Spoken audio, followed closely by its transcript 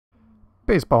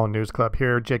Baseball News Club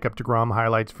here. Jacob DeGrom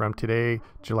highlights from today,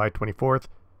 July 24th.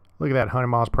 Look at that 100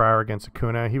 miles per hour against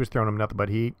Acuna. He was throwing him nothing but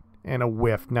heat. And a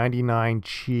whiff, 99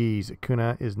 cheese.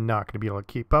 Acuna is not going to be able to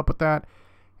keep up with that.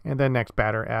 And then next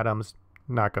batter, Adams,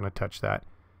 not going to touch that.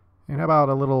 And how about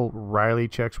a little Riley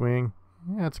check swing?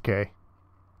 Yeah, that's okay.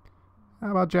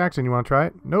 How about Jackson? You want to try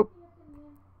it? Nope.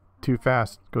 Too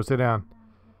fast. Go sit down.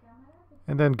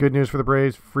 And then good news for the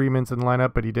Braves. Freeman's in the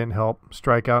lineup, but he didn't help.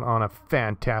 Strikeout on a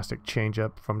fantastic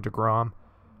changeup from DeGrom.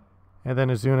 And then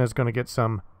Azuna's going to get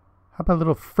some, how about a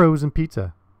little frozen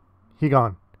pizza? He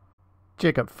gone.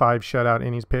 Jacob, 5 shutout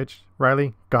innings pitched.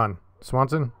 Riley, gone.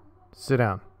 Swanson, sit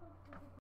down.